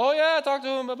and say, oh yeah, I talked to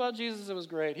him about Jesus, it was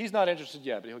great. He's not interested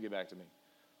yet, but he'll get back to me.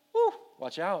 Woo,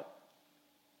 watch out.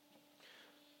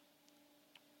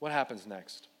 What happens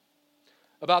next?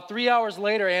 About 3 hours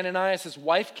later, Ananias'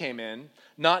 wife came in,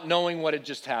 not knowing what had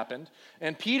just happened.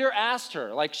 And Peter asked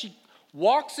her, like she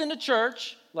walks into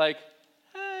church, like,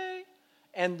 hey.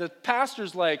 And the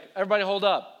pastor's like, everybody hold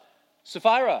up.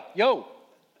 Sapphira, yo,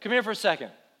 come here for a second.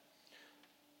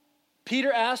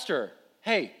 Peter asked her,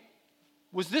 hey,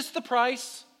 was this the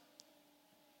price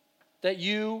that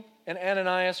you and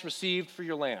Ananias received for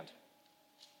your land?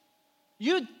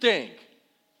 You'd think.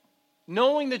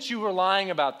 knowing that you were lying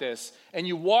about this, and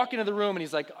you walk into the room and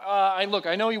he's like, I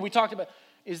know you, we talked about,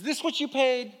 is this what you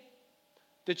paid?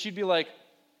 That you'd be like,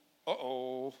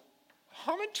 uh-oh,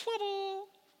 I'm in trouble.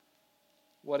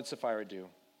 What did Sapphira do?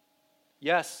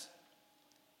 Yes,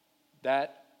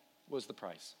 that was the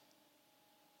price.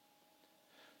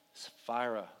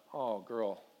 Sapphira, oh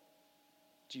girl,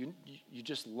 you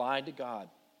just lied to God.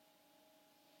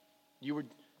 You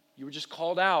were just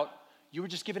called out. You were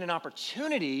just given an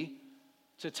opportunity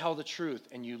to tell the truth,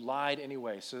 and you lied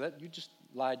anyway. So that you just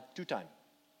lied 2 times.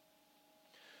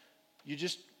 You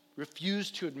just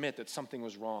refused to admit that something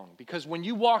was wrong. Because when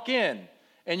you walk in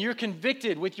and you're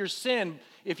convicted with your sin,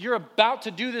 if you're about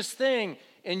to do this thing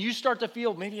and you start to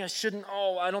feel, maybe I shouldn't,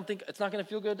 I don't think, it's not going to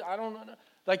feel good, I don't know.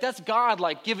 Like that's God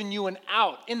like giving you an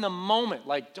out in the moment.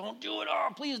 Like, don't do it,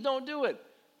 please don't do it.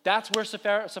 That's where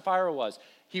Sapphira was.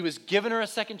 He was giving her a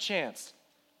second chance.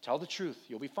 Tell the truth,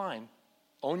 you'll be fine.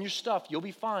 Own your stuff, you'll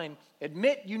be fine.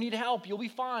 Admit you need help, you'll be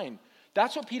fine.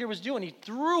 That's what Peter was doing. He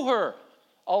threw her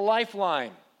a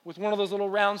lifeline with one of those little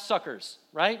round suckers,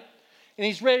 right? And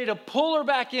he's ready to pull her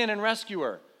back in and rescue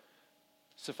her.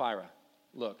 Sapphira,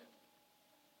 look,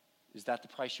 is that the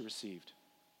price you received?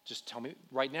 Just tell me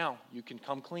right now. You can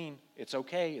come clean. It's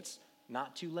okay. It's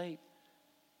not too late.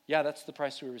 Yeah, that's the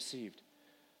price we received.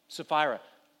 Sapphira,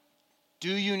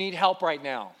 do you need help right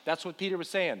now? That's what Peter was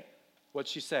saying. What'd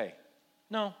she say?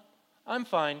 No, I'm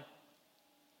fine.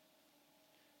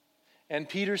 And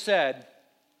Peter said,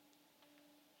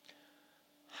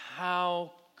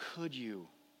 how could you?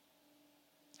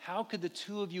 How could the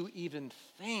two of you even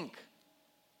think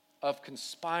of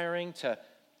conspiring to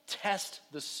test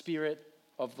the Spirit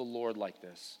of the Lord like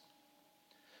this?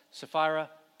 Sapphira,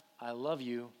 I love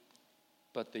you,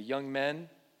 but the young men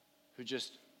who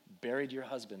just buried your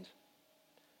husband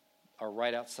are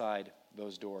right outside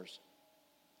those doors,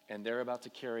 and they're about to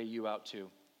carry you out too.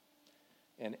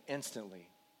 And instantly,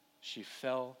 she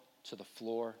fell to the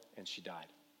floor and she died.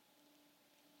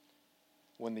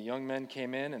 When the young men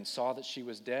came in and saw that she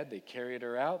was dead, they carried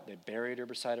her out, they buried her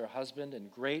beside her husband,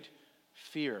 and great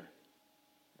fear,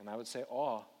 and I would say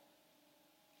awe,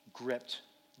 gripped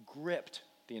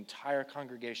the entire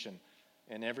congregation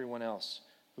and everyone else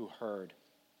who heard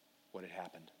what had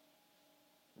happened.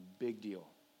 A big deal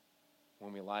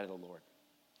when we lie to the Lord.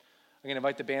 I'm going to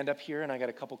invite the band up here, and I got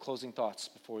a couple closing thoughts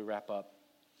before we wrap up.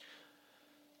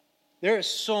 There is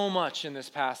so much in this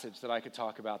passage that I could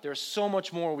talk about. There's so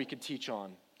much more we could teach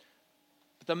on.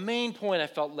 But the main point I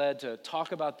felt led to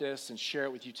talk about this and share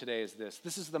it with you today is this.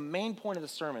 This is the main point of the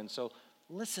sermon, so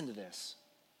listen to this.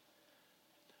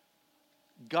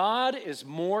 God is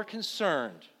more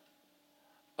concerned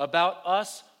about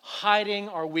us hiding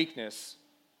our weakness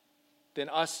than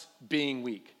us being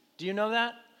weak. Do you know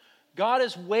that? God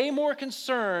is way more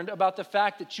concerned about the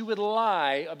fact that you would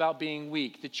lie about being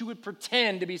weak, that you would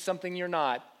pretend to be something you're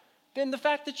not, than the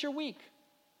fact that you're weak.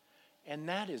 And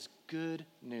that is good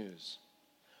news.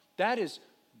 That is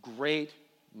great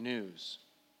news.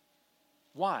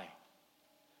 Why?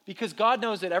 Because God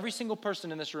knows that every single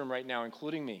person in this room right now,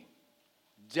 including me,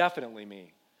 definitely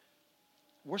me,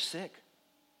 we're sick.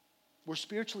 We're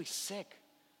spiritually sick.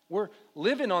 We're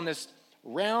living on this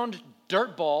round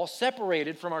dirt ball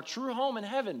separated from our true home in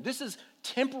heaven. This is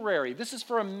temporary. This is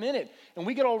for a minute. And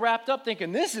we get all wrapped up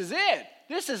thinking, this is it.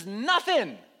 This is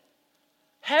nothing.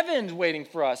 Heaven's waiting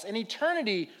for us. An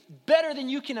eternity better than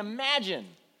you can imagine.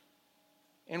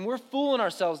 And we're fooling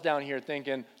ourselves down here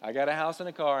thinking, I got a house and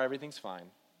a car, everything's fine.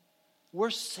 We're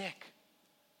sick.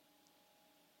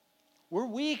 We're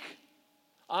weak.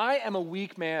 I am a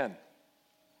weak man.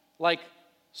 Like,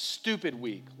 stupid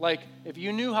weak. Like, if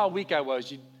you knew how weak I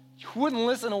was, you wouldn't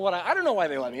listen to what I don't know why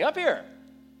they let me up here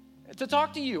to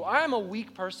talk to you. I am a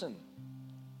weak person.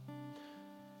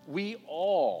 We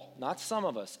all, not some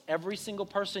of us, every single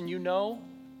person you know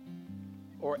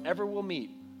or ever will meet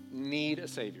need a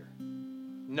Savior.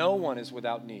 No one is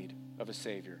without need of a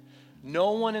Savior.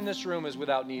 No one in this room is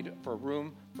without need for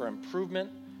room for improvement.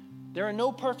 There are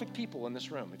no perfect people in this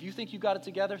room. If you think you got it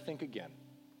together, think again.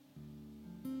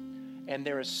 And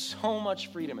there is so much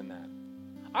freedom in that.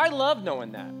 I love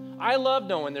knowing that. I love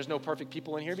knowing there's no perfect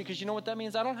people in here because you know what that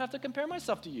means? I don't have to compare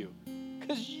myself to you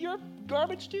because you're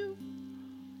garbage too.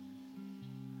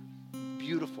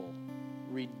 Beautiful,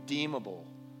 redeemable,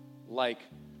 like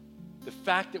the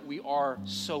fact that we are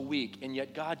so weak and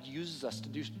yet God uses us to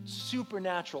do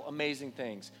supernatural, amazing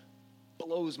things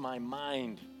blows my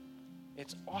mind.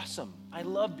 It's awesome. I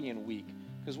love being weak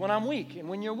because when I'm weak and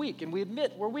when you're weak and we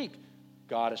admit we're weak,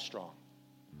 God is strong.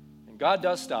 And God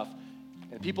does stuff.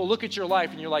 And people look at your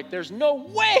life and you're like, there's no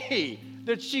way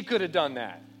that she could have done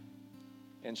that.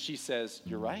 And she says,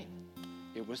 you're right.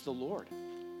 It was the Lord.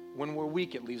 When we're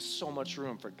weak, it leaves so much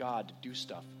room for God to do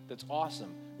stuff that's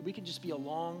awesome. We can just be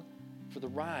along for the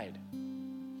ride.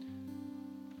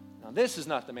 Now, this is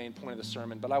not the main point of the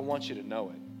sermon, but I want you to know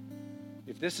it.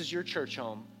 If this is your church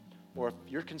home, or if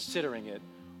you're considering it,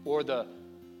 or the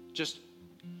just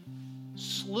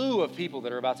slew of people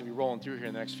that are about to be rolling through here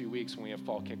in the next few weeks when we have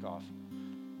fall kickoff,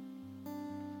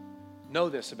 know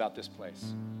this about this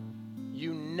place.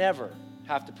 You never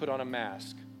have to put on a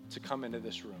mask to come into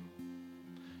this room.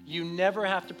 You never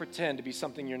have to pretend to be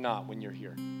something you're not when you're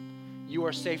here. You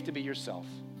are safe to be yourself.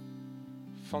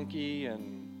 Funky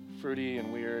and fruity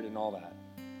and weird and all that.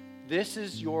 This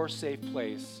is your safe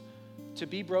place to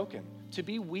be broken, to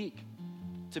be weak,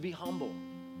 to be humble.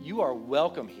 You are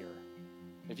welcome here.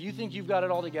 If you think you've got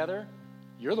it all together,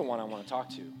 you're the one I want to talk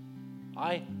to.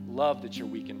 I love that you're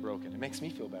weak and broken. It makes me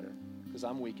feel better because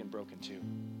I'm weak and broken too.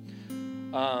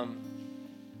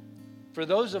 For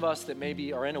those of us that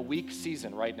maybe are in a weak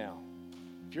season right now,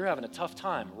 if you're having a tough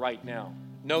time right now,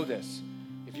 know this.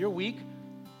 If you're weak,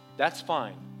 that's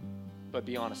fine, but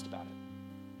be honest about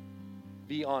it.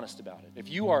 Be honest about it. If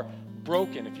you are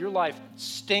broken, if your life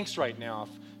stinks right now,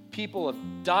 if people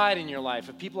have died in your life,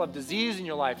 if people have disease in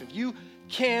your life, if you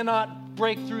cannot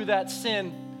break through that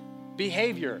sin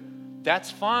behavior,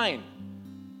 that's fine,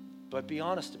 but be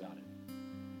honest about it.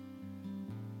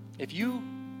 If you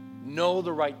know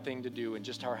the right thing to do and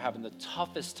just are having the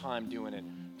toughest time doing it,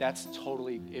 that's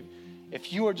totally,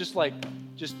 if you are just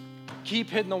keep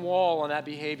hitting the wall on that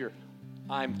behavior,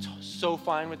 I'm so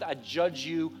fine with that. I judge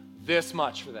you this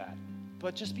much for that.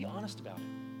 But just be honest about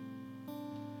it.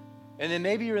 And then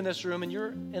maybe you're in this room and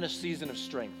you're in a season of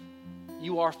strength.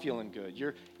 You are feeling good.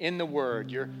 You're in the Word.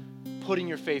 You're putting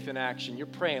your faith in action. You're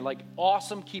praying. Like,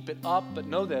 awesome, keep it up, but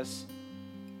know this.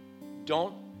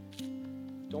 Don't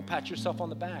pat yourself on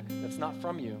the back. That's not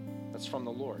from you. That's from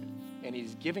the Lord. And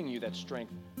He's giving you that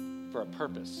strength for a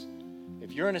purpose.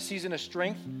 If you're in a season of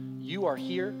strength, you are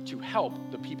here to help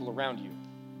the people around you.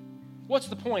 What's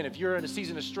the point if you're in a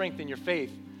season of strength in your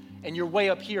faith and you're way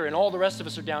up here and all the rest of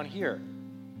us are down here?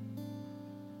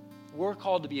 We're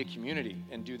called to be a community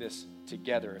and do this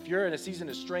together. If you're in a season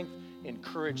of strength,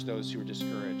 encourage those who are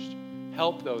discouraged.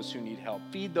 Help those who need help.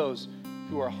 Feed those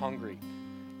who are hungry.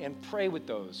 And pray with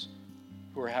those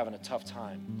who are having a tough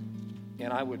time.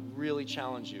 And I would really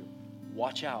challenge you,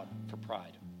 watch out for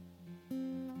pride.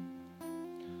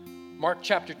 Mark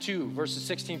chapter 2, verses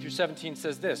 16 through 17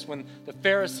 says this: when the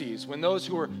Pharisees, when those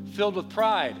who were filled with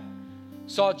pride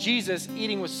saw Jesus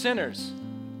eating with sinners,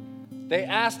 they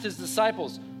asked his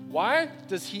disciples, why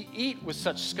does he eat with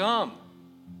such scum?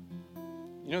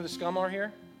 You know who the scum are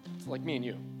here? It's like me and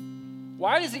you.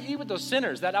 Why does he eat with those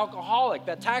sinners, that alcoholic,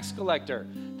 that tax collector,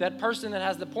 that person that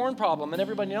has the porn problem and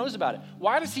everybody knows about it?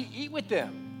 Why does he eat with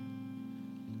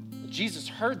them? Jesus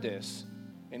heard this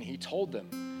and he told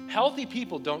them, healthy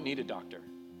people don't need a doctor.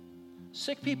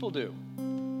 Sick people do.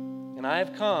 And I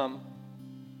have come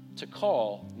to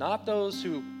call not those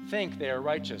who think they are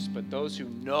righteous, but those who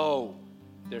know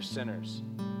they're sinners.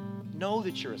 Know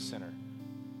that you're a sinner.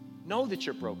 Know that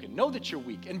you're broken. Know that you're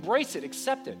weak. Embrace it.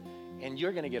 Accept it. And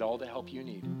you're going to get all the help you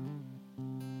need.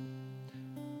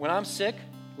 When I'm sick,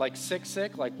 like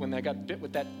sick, like when I got bit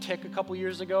with that tick a couple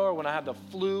years ago, or when I have the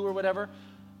flu or whatever,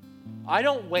 I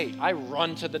don't wait. I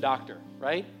run to the doctor,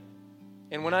 right?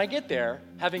 And when I get there,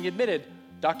 having admitted,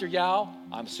 Dr. Yao,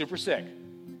 I'm super sick.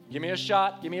 Give me a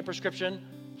shot, give me a prescription.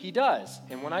 He does.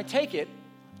 And when I take it,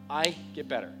 I get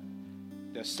better.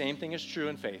 The same thing is true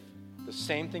in faith. The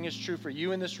same thing is true for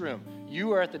you in this room.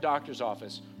 You are at the doctor's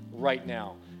office right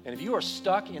now. And if you are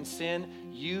stuck in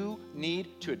sin, you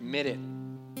need to admit it.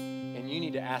 And you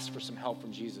need to ask for some help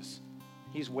from Jesus.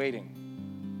 He's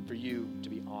waiting for you to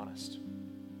be honest.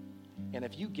 And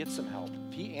if you get some help,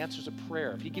 if he answers a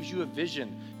prayer, if he gives you a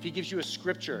vision, if he gives you a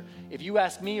scripture, if you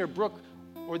ask me or Brooke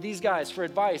or these guys for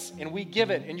advice and we give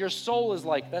it and your soul is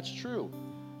like, that's true,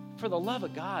 for the love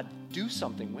of God, do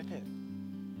something with it.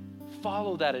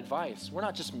 Follow that advice. We're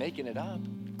not just making it up.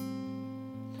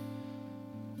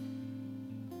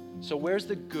 So where's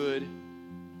the good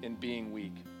in being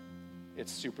weak?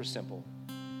 It's super simple.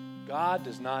 God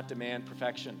does not demand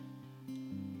perfection.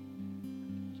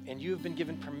 And you have been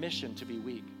given permission to be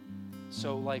weak.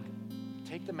 So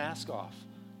take the mask off.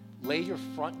 Lay your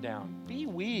front down. Be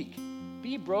weak.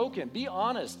 Be broken. Be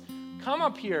honest. Come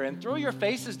up here and throw your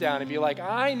faces down and be like,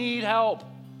 I need help.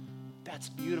 That's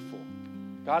beautiful.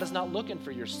 God is not looking for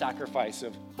your sacrifice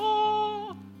of,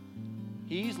 ah.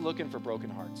 He's looking for broken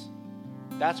hearts.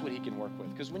 That's what he can work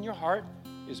with. Because when your heart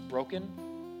is broken,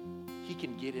 he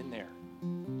can get in there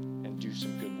and do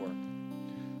some good work.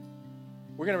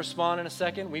 We're going to respond in a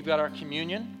second. We've got our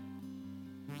communion.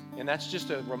 And that's just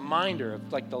a reminder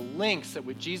of like the lengths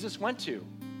that Jesus went to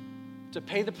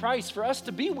pay the price for us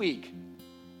to be weak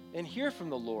and hear from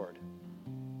the Lord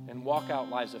and walk out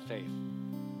lives of faith.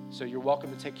 So you're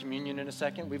welcome to take communion in a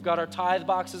second. We've got our tithe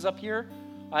boxes up here.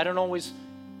 I don't always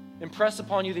impress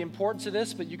upon you the importance of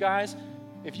this, but you guys,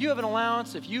 if you have an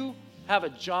allowance, if you have a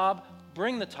job,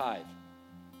 bring the tithe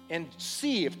and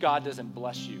see if God doesn't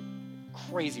bless you in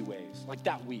crazy ways, like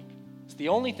that week. It's the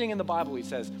only thing in the Bible he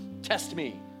says, test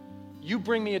me. You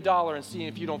bring me $1 and see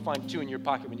if you don't find 2 in your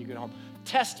pocket when you get home.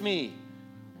 Test me.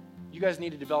 You guys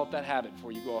need to develop that habit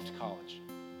before you go off to college.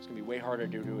 It's going to be way harder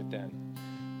to do it then.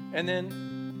 And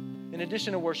then, in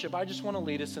addition to worship, I just want to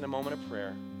lead us in a moment of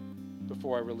prayer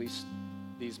before I release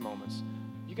these moments.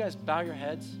 You guys bow your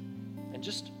heads and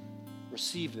just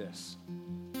receive this.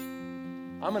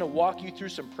 I'm going to walk you through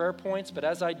some prayer points, but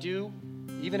as I do,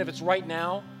 even if it's right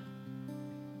now,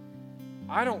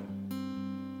 I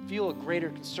don't feel a greater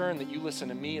concern that you listen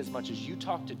to me as much as you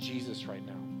talk to Jesus right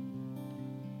now.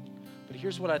 But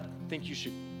here's what I think you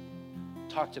should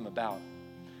talk to him about.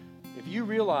 If you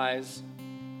realize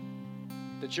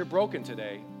that you're broken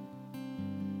today,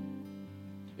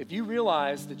 if you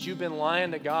realize that you've been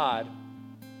lying to God,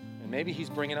 and maybe he's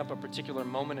bringing up a particular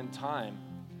moment in time,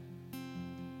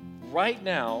 right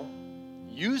now,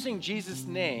 using Jesus'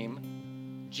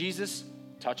 name, Jesus,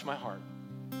 touch my heart.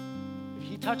 If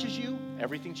he touches you,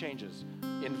 everything changes.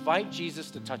 Invite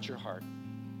Jesus to touch your heart.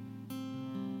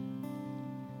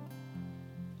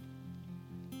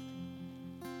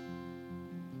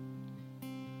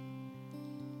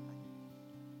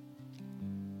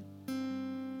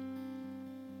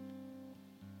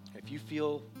 If you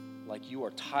feel like you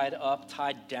are tied up,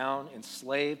 tied down,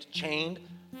 enslaved, chained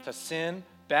to sin,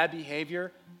 bad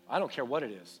behavior, I don't care what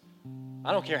it is.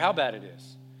 I don't care how bad it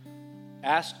is.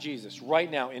 Ask Jesus right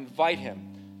now. Invite him.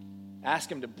 Ask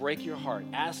him to break your heart.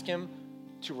 Ask him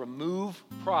to remove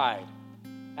pride.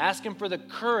 Ask him for the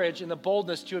courage and the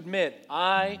boldness to admit,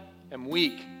 I am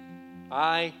weak.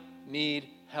 I need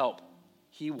help.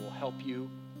 He will help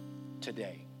you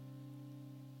today.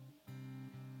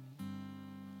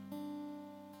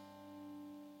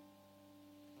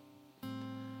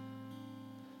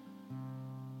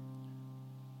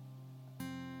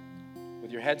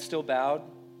 With your head still bowed,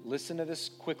 listen to this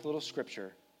quick little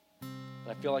scripture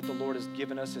that I feel like the Lord has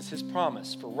given us as his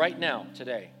promise for right now,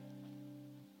 today.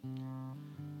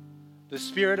 The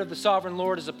Spirit of the Sovereign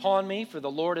Lord is upon me, for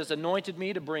the Lord has anointed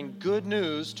me to bring good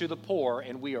news to the poor,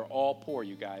 and we are all poor,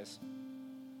 you guys.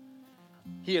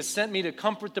 He has sent me to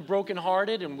comfort the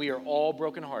brokenhearted, and we are all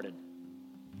brokenhearted.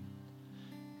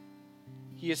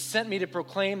 He has sent me to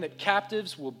proclaim that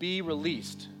captives will be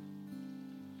released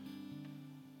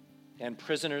and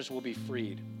prisoners will be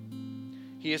freed.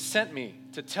 He has sent me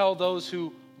to tell those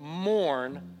who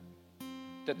mourn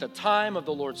that the time of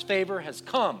the Lord's favor has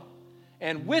come,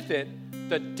 and with it,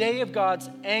 the day of God's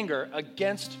anger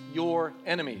against your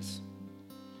enemies.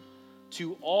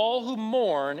 To all who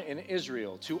mourn in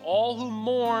Israel, to all who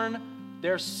mourn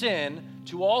their sin,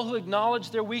 to all who acknowledge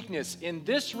their weakness in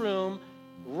this room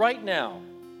right now,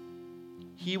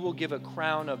 he will give a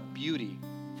crown of beauty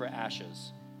for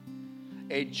ashes,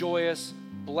 a joyous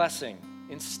blessing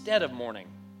instead of mourning,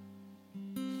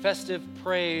 festive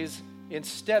praise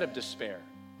instead of despair.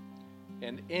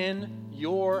 And in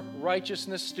your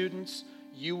righteousness, students,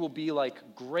 you will be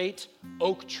like great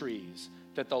oak trees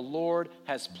that the Lord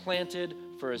has planted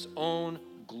for his own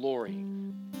glory.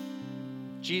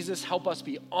 Jesus, help us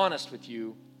be honest with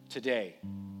you today,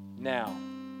 now,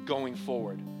 going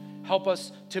forward. Help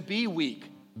us to be weak,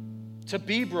 to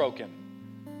be broken,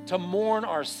 to mourn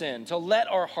our sin, to let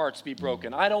our hearts be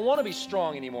broken. I don't want to be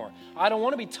strong anymore. I don't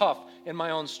want to be tough in my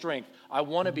own strength. I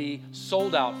want to be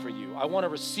sold out for you. I want to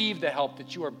receive the help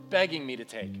that you are begging me to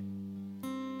take.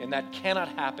 And that cannot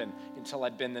happen until I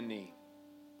bend the knee.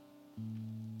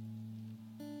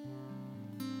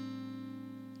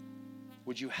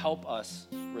 Would you help us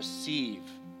receive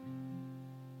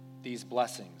these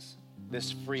blessings,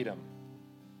 this freedom,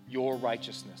 your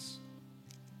righteousness?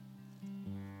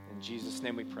 In Jesus'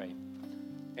 name we pray.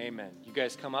 Amen. You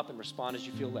guys come up and respond as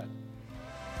you feel led.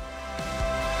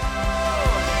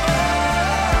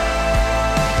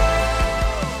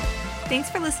 Thanks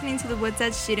for listening to the Woods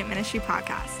Edge Student Ministry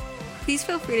podcast. Please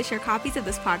feel free to share copies of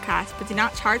this podcast, but do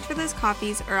not charge for those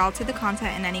copies or alter the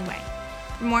content in any way.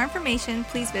 For more information,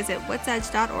 please visit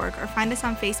woodsedge.org or find us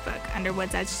on Facebook under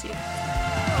Woods Edge Students.